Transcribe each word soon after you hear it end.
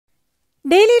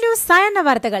Daily news സായന്ന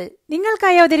വാർത്തകൾ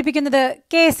നിങ്ങൾക്കായി അവതരിപ്പിക്കുന്നത്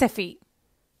KSFE.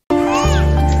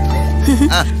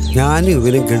 ഞാൻ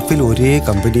ഇവനും ഗൾഫിൽ ഒരേ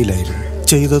കമ്പനിയിലായിരുന്നു,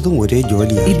 ചെയ്തതും ഒരേ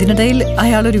ജോലിയാണ്. ഇതിനിടയിൽ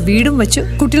അയാൾ ഒരു വീടും വെച്ച്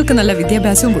കുട്ടികൾക്ക് നല്ല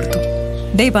വിദ്യാഭ്യാസവും കൊടുത്തു.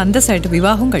 ദൈവം അന്തസ്സായിട്ട്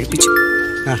വിവാഹവും കഴിപ്പിച്ചു.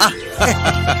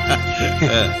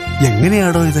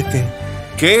 എങ്ങനെയാണോ ഇതൊക്കെ?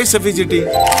 KSFE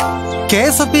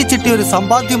ചിട്ടി ഒരു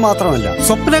സമ്പാദ്യം മാത്രമല്ല,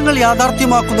 സ്വപ്നങ്ങൾ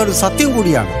യാഥാർത്ഥ്യമാക്കുന്ന ഒരു സത്യം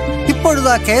കൂടിയാണ്.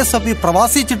 ഇപ്പോഴത്തെ KSFE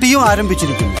പ്രവാസി ചിട്ടിയും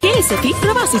ആരംഭിച്ചിരിക്കുന്നു. KSFE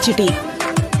പ്രവാസി ചിട്ടി.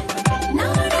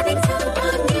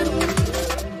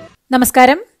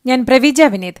 നമസ്കാരം, ഞാൻ പ്രവീജ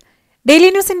വിനീത്. ഡെയിലി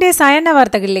ന്യൂസിന്റെ സായന്ന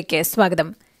വാർത്തകളിലേക്ക് സ്വാഗതം.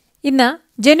 ഇന്ന്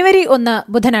ജനുവരി 1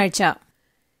 ബുധനാഴ്ച.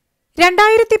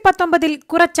 2019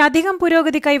 കുറച്ചധികം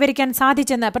പുരോഗതി കൈവരിക്കാൻ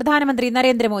സാധിച്ചെന്ന് പ്രധാനമന്ത്രി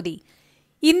നരേന്ദ്രമോദി.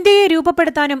 ഇന്ത്യയെ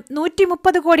രൂപപ്പെടുത്താനും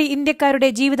 130 കോടി ഇന്ത്യക്കാരുടെ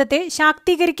ജീവിതത്തെ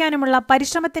ശാക്തീകരിക്കാനുമുള്ള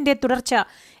പരിശ്രമത്തിന്റെ തുടർച്ച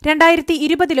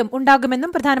 2020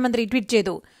 ഉണ്ടാകുമെന്നും പ്രധാനമന്ത്രി ട്വീറ്റ്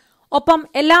ചെയ്തു. ഒപ്പം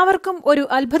എല്ലാവർക്കും ഒരു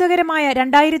അത്ഭുതകരമായ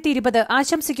 2020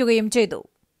 ആശംസിക്കുകയും ചെയ്തു.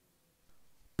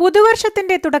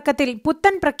 പുതുവർഷത്തിന്റെ തുടക്കത്തിൽ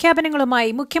പുത്തൻ പ്രഖ്യാപനങ്ങളുമായി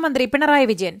മുഖ്യമന്ത്രി പിണറായി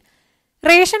വിജയൻ.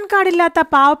 റേഷൻ കാർഡില്ലാത്ത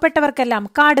പാവപ്പെട്ടവർക്കെല്ലാം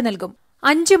കാർഡ് നൽകും.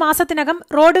 5 മാസത്തിനകം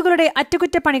റോഡുകളുടെ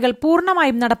അറ്റകുറ്റപ്പണികൾ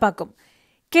പൂർണ്ണമായും നടപ്പാക്കും.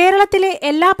 കേരളത്തിലെ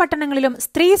എല്ലാ പട്ടണങ്ങളിലും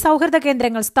സ്ത്രീ സൌഹൃദ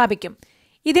കേന്ദ്രങ്ങൾ സ്ഥാപിക്കും.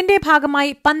 ഇതിന്റെ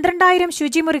ഭാഗമായി 12,000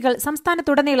 ശുചിമുറികൾ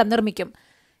സംസ്ഥാനത്തുടനീളം നിർമ്മിക്കും.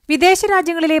 വിദേശ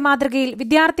രാജ്യങ്ങളിലെ മാതൃകയിൽ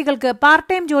വിദ്യാർത്ഥികൾക്ക് പാർട്ട്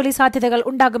ടൈം ജോലി സാധ്യതകൾ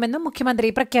ഉണ്ടാകുമെന്നും മുഖ്യമന്ത്രി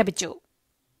പ്രഖ്യാപിച്ചു.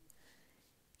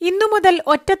 ഇന്നു മുതൽ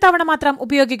ഒറ്റത്തവണ മാത്രം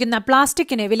ഉപയോഗിക്കുന്ന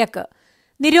പ്ലാസ്റ്റിക്കിന് വിലക്ക്.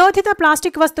 നിരോധിത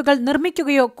പ്ലാസ്റ്റിക് വസ്തുക്കൾ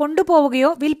നിർമ്മിക്കുകയോ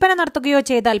കൊണ്ടുപോവുകയോ വിൽപ്പന നടത്തുകയോ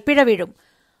ചെയ്താൽ പിഴ വീഴും.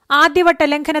 ആദ്യവട്ട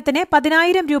ലംഘനത്തിന്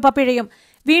 10,000 രൂപ പിഴയും,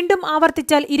 വീണ്ടും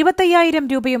ആവർത്തിച്ചാൽ 25,000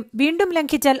 രൂപയും, വീണ്ടും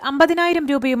ലംഘിച്ചാൽ 50,000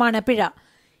 രൂപയുമാണ് പിഴ.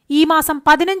 ഈ മാസം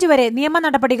 15 വരെ നിയമ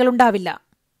നടപടികളുണ്ടാവില്ല.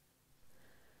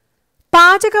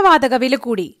 പാചകവാതക വില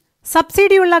കൂടി.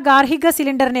 സബ്സിഡിയുള്ള ഗാർഹിക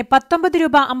സിലിണ്ടറിന് 19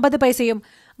 രൂപ 50 പൈസയും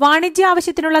വാണിജ്യ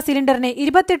ആവശ്യത്തിനുള്ള സിലിണ്ടറിന്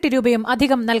 28 രൂപയും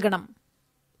അധികം നൽകണം.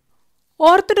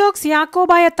 ഓർത്തഡോക്സ്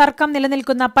യാക്കോബായ തർക്കം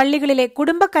നിലനിൽക്കുന്ന പള്ളികളിലെ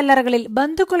കുടുംബക്കല്ലറകളിൽ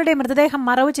ബന്ധുക്കളുടെ മൃതദേഹം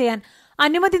മറവു ചെയ്യാൻ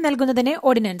അനുമതി നൽകുന്നതിന്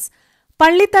ഓർഡിനൻസ്.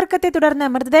 പള്ളിത്തർക്കത്തെ തുടർന്ന്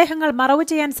മൃതദേഹങ്ങൾ മറവു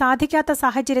ചെയ്യാൻ സാധിക്കാത്ത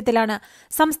സാഹചര്യത്തിലാണ്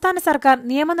സംസ്ഥാന സർക്കാർ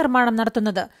നിയമനിർമ്മാണം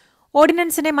നടത്തുന്നത്.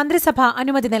 ഓർഡിനൻസിന് മന്ത്രിസഭ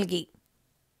അനുമതി നൽകി.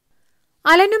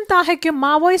 അലനും താഹയ്ക്കും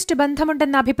മാവോയിസ്റ്റ്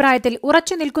ബന്ധമുണ്ടെന്ന അഭിപ്രായത്തിൽ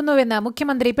ഉറച്ചു നിൽക്കുന്നുവെന്ന്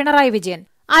മുഖ്യമന്ത്രി പിണറായി വിജയൻ.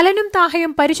 അലനും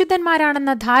താഹയും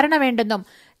പരിശുദ്ധന്മാരാണെന്ന ധാരണ വേണ്ടെന്നും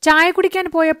ചായ കുടിക്കാൻ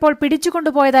പോയപ്പോൾ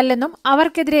പിടിച്ചുകൊണ്ടുപോയതല്ലെന്നും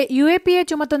അവർക്കെതിരെ UAPA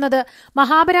ചുമത്തുന്നത്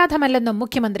മഹാപരാധമല്ലെന്നും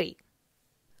മുഖ്യമന്ത്രി.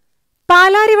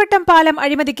 പാലാരിവട്ടം പാലം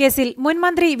അഴിമതി കേസിൽ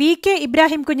മുൻമന്ത്രി VK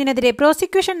ഇബ്രാഹിം കുഞ്ഞിനെതിരെ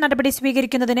പ്രോസിക്യൂഷൻ നടപടി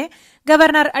സ്വീകരിക്കുന്നതിന്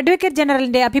ഗവർണർ അഡ്വക്കേറ്റ്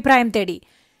ജനറലിന്റെ അഭിപ്രായം തേടി.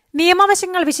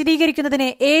 നിയമവശങ്ങൾ വിശദീകരിക്കുന്നതിന്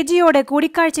AGയോട്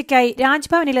കൂടിക്കാഴ്ചയ്ക്കായി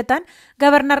രാജ്ഭവനിലെത്താൻ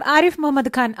ഗവർണർ ആരിഫ്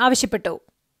മുഹമ്മദ് ഖാൻ ആവശ്യപ്പെട്ടു.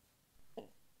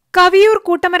 കവിയൂർ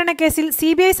കൂട്ടമരണക്കേസിൽ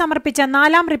CBI സമർപ്പിച്ച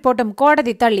 4ാം റിപ്പോർട്ടും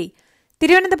കോടതി തള്ളി.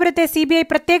 തിരുവനന്തപുരത്തെ CBI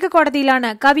പ്രത്യേക കോടതിയിലാണ്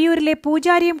കവിയൂരിലെ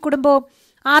പൂജാരിയും കുടുംബവും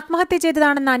ആത്മഹത്യ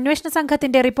ചെയ്തതാണെന്ന അന്വേഷണ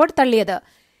സംഘത്തിന്റെ റിപ്പോർട്ട് തള്ളിയത്.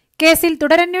 കേസിൽ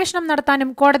തുടരന്വേഷണം നടത്താനും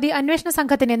കോടതി അന്വേഷണ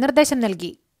സംഘത്തിന് നിർദ്ദേശം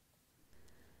നൽകി.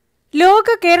 ലോക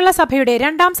കേരള സഭയുടെ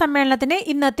 2ാം സമ്മേളനത്തിന്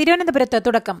ഇന്ന് തിരുവനന്തപുരത്ത്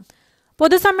തുടക്കം.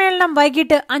 പൊതുസമ്മേളനം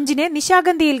വൈകിട്ട് 5-ന്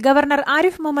നിശാഗന്ധിയിൽ ഗവർണർ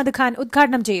ആരിഫ് മുഹമ്മദ് ഖാൻ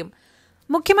ഉദ്ഘാടനം ചെയ്യും.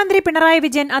 മുഖ്യമന്ത്രി പിണറായി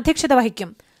വിജയൻ അധ്യക്ഷത വഹിക്കും.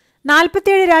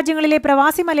 47 രാജ്യങ്ങളിലെ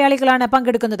പ്രവാസി മലയാളികളാണ്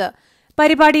പങ്കെടുക്കുന്നത്.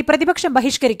 പരിപാടി പ്രതിപക്ഷം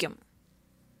ബഹിഷ്കരിക്കും.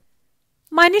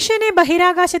 മനുഷ്യനെ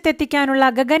ബഹിരാകാശത്തെത്തിക്കാനുള്ള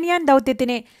ഗഗൻയാൻ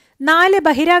ദൌത്യത്തിന് 4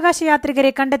 ബഹിരാകാശ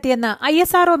യാത്രികരെ കണ്ടെത്തിയെന്ന്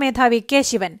ISRO മേധാവി K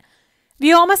ശിവൻ.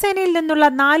 വ്യോമസേനയിൽ നിന്നുള്ള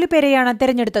 4 പേരെയാണ്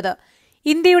തെരഞ്ഞെടുത്തത്.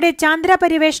 ഇന്ത്യയുടെ ചാന്ദ്ര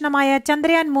പര്യവേഷണമായ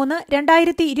ചന്ദ്രയാൻ 3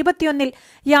 2021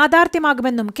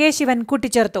 യാഥാർത്ഥ്യമാകുമെന്നും K ശിവൻ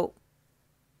കൂട്ടിച്ചേർത്തു.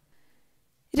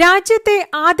 രാജ്യത്തെ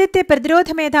ആദ്യത്തെ പ്രതിരോധ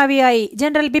മേധാവിയായി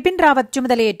ജനറൽ ബിപിൻ റാവത്ത്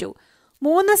ചുമതലയേറ്റു.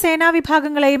 3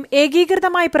 സേനാവിഭാഗങ്ങളെയും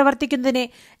ഏകീകൃതമായി പ്രവർത്തിക്കുന്നതിന്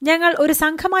ഞങ്ങൾ ഒരു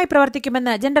സംഘമായി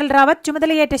പ്രവർത്തിക്കുമെന്ന് ജനറൽ റാവത്ത്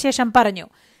ചുമതലയേറ്റ ശേഷം പറഞ്ഞു.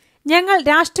 ഞങ്ങൾ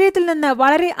രാഷ്ട്രീയത്തിൽ നിന്ന്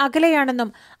വളരെ അകലെയാണെന്നും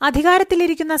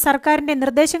അധികാരത്തിലിരിക്കുന്ന സർക്കാരിന്റെ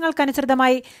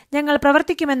നിർദ്ദേശങ്ങൾക്കനുസൃതമായി ഞങ്ങൾ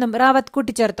പ്രവർത്തിക്കുമെന്നും റാവത്ത്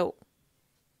കൂട്ടിച്ചേർത്തു.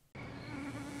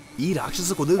 ഈ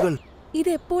രാക്ഷസ കൊതുകുകൾ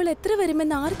ഇതെപ്പോൾ എത്ര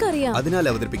വരുമെന്ന് ആർക്കറിയാം. അതിനാൽ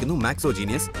അവതരിപ്പിക്കുന്നു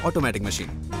മാക്സോജീനിയസ് ഓട്ടോമാറ്റിക് മെഷീൻ.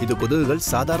 ഇത് കൊതുകുകൾ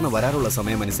സാധാരണ വരാറുള്ള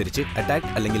സമയമനുസരിച്ച് അറ്റാക്ക്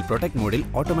അല്ലെങ്കിൽ പ്രൊട്ടക്ട് മോഡിൽ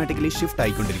ഓട്ടോമാറ്റിക്കലി ഷിഫ്റ്റ്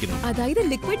ആയിക്കൊണ്ടിരിക്കുന്നു. അതായത്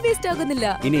ലിക്വിഡ് വേസ്റ്റ് ആകുന്നില്ല.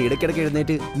 ഇനി ഇടയ്ക്കിടയ്ക്ക്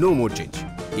എഴുന്നേറ്റ് no mode change.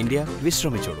 India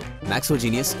വിശ്രമിച്ചോളൂ.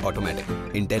 മാക്സോജീനിയസ് automatic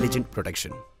intelligent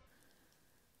protection.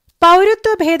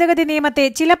 പൌരത്വ ഭേദഗതി നിയമത്തെ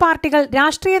ചില പാർട്ടികൾ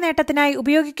രാഷ്ട്രീയ നേട്ടത്തിനായി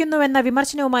ഉപയോഗിക്കുന്നുവെന്ന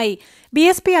വിമർശനവുമായി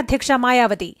BSP അധ്യക്ഷ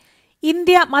മായാവതി.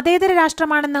 ഇന്ത്യ മതേതര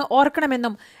രാഷ്ട്രമാണെന്ന്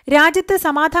ഓർക്കണമെന്നും രാജ്യത്ത്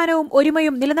സമാധാനവും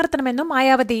ഒരുമയും നിലനിർത്തണമെന്നും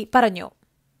മായാവതി പറഞ്ഞു.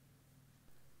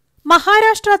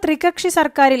 മഹാരാഷ്ട്ര ത്രികക്ഷി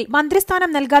സർക്കാരിൽ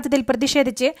മന്ത്രിസ്ഥാനം നൽകാത്തതിൽ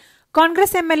പ്രതിഷേധിച്ച്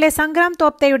കോൺഗ്രസ് MLA സംഗ്രാം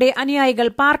തോപ്തെയുടെ അനുയായികൾ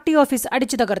പാർട്ടി ഓഫീസ്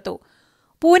അടിച്ചു തകർത്തു.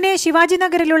 പൂനെ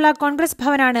ശിവാജിനഗറിലുള്ള കോൺഗ്രസ്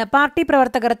ഭവനാണ് പാർട്ടി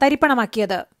പ്രവർത്തകർ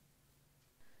തരിപ്പണമാക്കിയത്.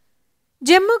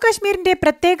 ജമ്മു കശ്മീരിന്റെ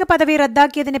പ്രത്യേക പദവി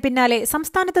റദ്ദാക്കിയതിന് പിന്നാലെ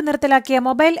സംസ്ഥാനത്ത് നിർത്തലാക്കിയ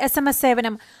മൊബൈൽ SMS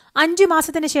സേവനം 5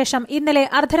 മാസത്തിനു ശേഷം ഇന്നലെ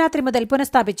അർദ്ധരാത്രി മുതൽ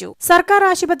പുനഃസ്ഥാപിച്ചു. സർക്കാർ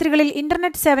ആശുപത്രികളിൽ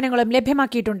ഇന്റർനെറ്റ് സേവനങ്ങളും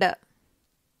ലഭ്യമാക്കിയിട്ടുണ്ട്.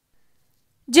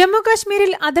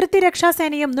 ജമ്മുകശ്മീരിൽ അതിർത്തി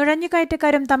രക്ഷാസേനയും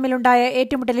നുഴഞ്ഞുകയറ്റക്കാരും തമ്മിലുണ്ടായ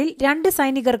ഏറ്റുമുട്ടലിൽ 2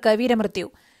 സൈനികർക്ക് വീരമൃത്യു.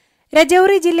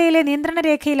 രജൌറി ജില്ലയിലെ നിയന്ത്രണ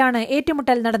രേഖയിലാണ്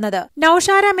ഏറ്റുമുട്ടൽ നടന്നത്.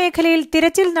 നൌഷാര മേഖലയിൽ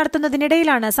തിരച്ചിൽ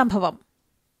നടത്തുന്നതിനിടയിലാണ് സംഭവം.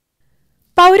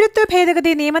 പൌരത്വ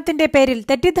ഭേദഗതി നിയമത്തിന്റെ പേരിൽ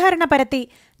തെറ്റിദ്ധാരണ പരത്തി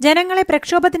ജനങ്ങളെ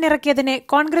പ്രക്ഷോഭത്തിനിറക്കിയതിന്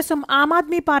കോൺഗ്രസും ആം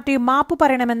ആദ്മി പാർട്ടിയും മാപ്പു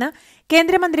പറയണമെന്ന്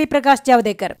കേന്ദ്രമന്ത്രി പ്രകാശ്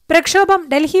ജാവ്ദേക്കർ. പ്രക്ഷോഭം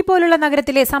ഡൽഹി പോലുള്ള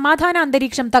നഗരത്തിലെ സമാധാന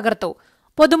അന്തരീക്ഷം തകർത്തു.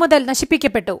 പൊതുമുതൽ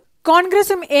നശിപ്പിക്കപ്പെട്ടു.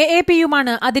 കോൺഗ്രസും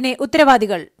AAPയുമാണ് അതിന്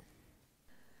ഉത്തരവാദികൾ.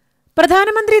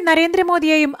 പ്രധാനമന്ത്രി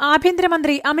നരേന്ദ്രമോദിയെയും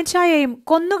ആഭ്യന്തരമന്ത്രി അമിത്ഷായെയും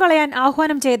കൊന്നുകളയാൻ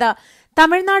ആഹ്വാനം ചെയ്ത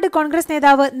തമിഴ്നാട് കോൺഗ്രസ്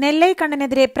നേതാവ് നെല്ലൈ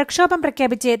കണ്ണനെതിരെ പ്രക്ഷോഭം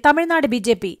പ്രഖ്യാപിച്ച് തമിഴ്നാട്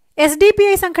BJP.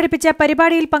 SDPI സംഘടിപ്പിച്ച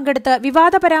പരിപാടിയിൽ പങ്കെടുത്ത്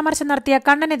വിവാദ പരാമർശം നടത്തിയ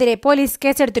കണ്ണനെതിരെ പോലീസ്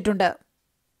കേസെടുത്തിട്ടുണ്ട്.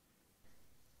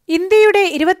 ഇന്ത്യയുടെ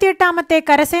 28ാമത്തെ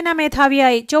കരസേനാ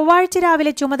മേധാവിയായി ചൊവ്വാഴ്ച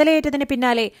രാവിലെ ചുമതലയേറ്റതിന്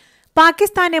പിന്നാലെ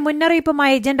പാകിസ്ഥാന്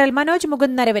മുന്നറിയിപ്പുമായി ജനറൽ മനോജ്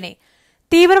മുകുന്ദ് നരവനെ.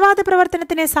 തീവ്രവാദ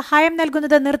പ്രവർത്തനത്തിന് സഹായം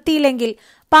നൽകുന്നത് നിർത്തിയില്ലെങ്കിൽ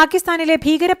പാകിസ്ഥാനിലെ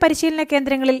ഭീകര പരിശീലന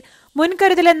കേന്ദ്രങ്ങളിൽ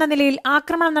മുൻകരുതലെന്ന നിലയിൽ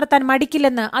ആക്രമണം നടത്താൻ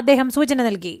മടിക്കില്ലെന്ന് അദ്ദേഹം സൂചന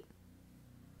നൽകി.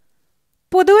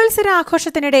 പുതുവത്സര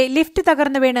ആഘോഷത്തിനിടെ ലിഫ്റ്റ്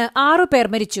തകർന്നു വീണ് 6 പേർ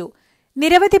മരിച്ചു.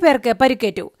 നിരവധി പേർക്ക്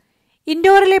പരിക്കേറ്റു.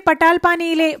 ഇൻഡോറിലെ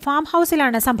പട്ടാൽപാനിയിലെ ഫാം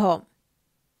ഹൌസിലാണ് സംഭവം.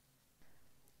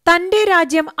 തന്റെ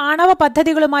രാജ്യം ആണവ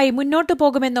പദ്ധതികളുമായി മുന്നോട്ടു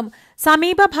പോകുമെന്നും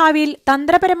സമീപഭാവിയിൽ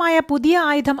തന്ത്രപരമായ പുതിയ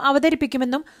ആയുധം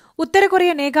അവതരിപ്പിക്കുമെന്നും ഉത്തര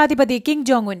കൊറിയൻ ഏകാധിപതി കിം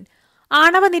ജോങ് ഉൻ.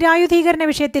 ആണവ നിരായുധീകരണ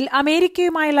വിഷയത്തിൽ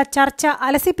അമേരിക്കയുമായുള്ള ചർച്ച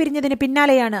അലസിപ്പിരിഞ്ഞതിന്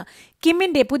പിന്നാലെയാണ്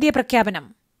കിമ്മിന്റെ പുതിയ പ്രഖ്യാപനം.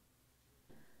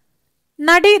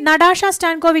 നടി നടാഷ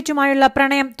സ്റ്റാൻകോവിച്ചുമായുള്ള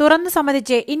പ്രണയം തുറന്നു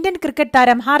സമ്മതിച്ച് ഇന്ത്യൻ ക്രിക്കറ്റ്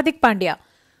താരം ഹാർദിക് പാണ്ഡ്യ.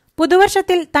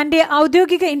 പുതുവർഷത്തിൽ തന്റെ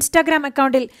ഔദ്യോഗിക ഇൻസ്റ്റാഗ്രാം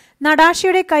അക്കൌണ്ടിൽ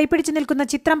നടാഷയുടെ കൈപിടിച്ചു നിൽക്കുന്ന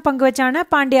ചിത്രം പങ്കുവച്ചാണ്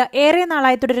പാണ്ഡ്യ ഏറെ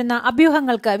നാളായി തുടരുന്ന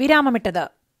അഭ്യൂഹങ്ങൾക്ക് വിരാമമിട്ടത്.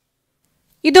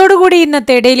 ഇതോടുകൂടി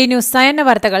ഇന്നത്തെ ഡെയിലി ന്യൂസ് സായന്ന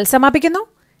വാർത്തകൾ സമാപിക്കുന്നു.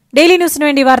 ഡെയിലി ന്യൂസിനു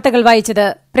വേണ്ടി വാർത്തകൾ വായിച്ചത്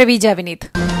Praveeja Vineeth.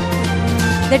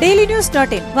 The Daily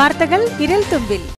News.in വാർത്തകൾ വിരൽ തുമ്പിൽ.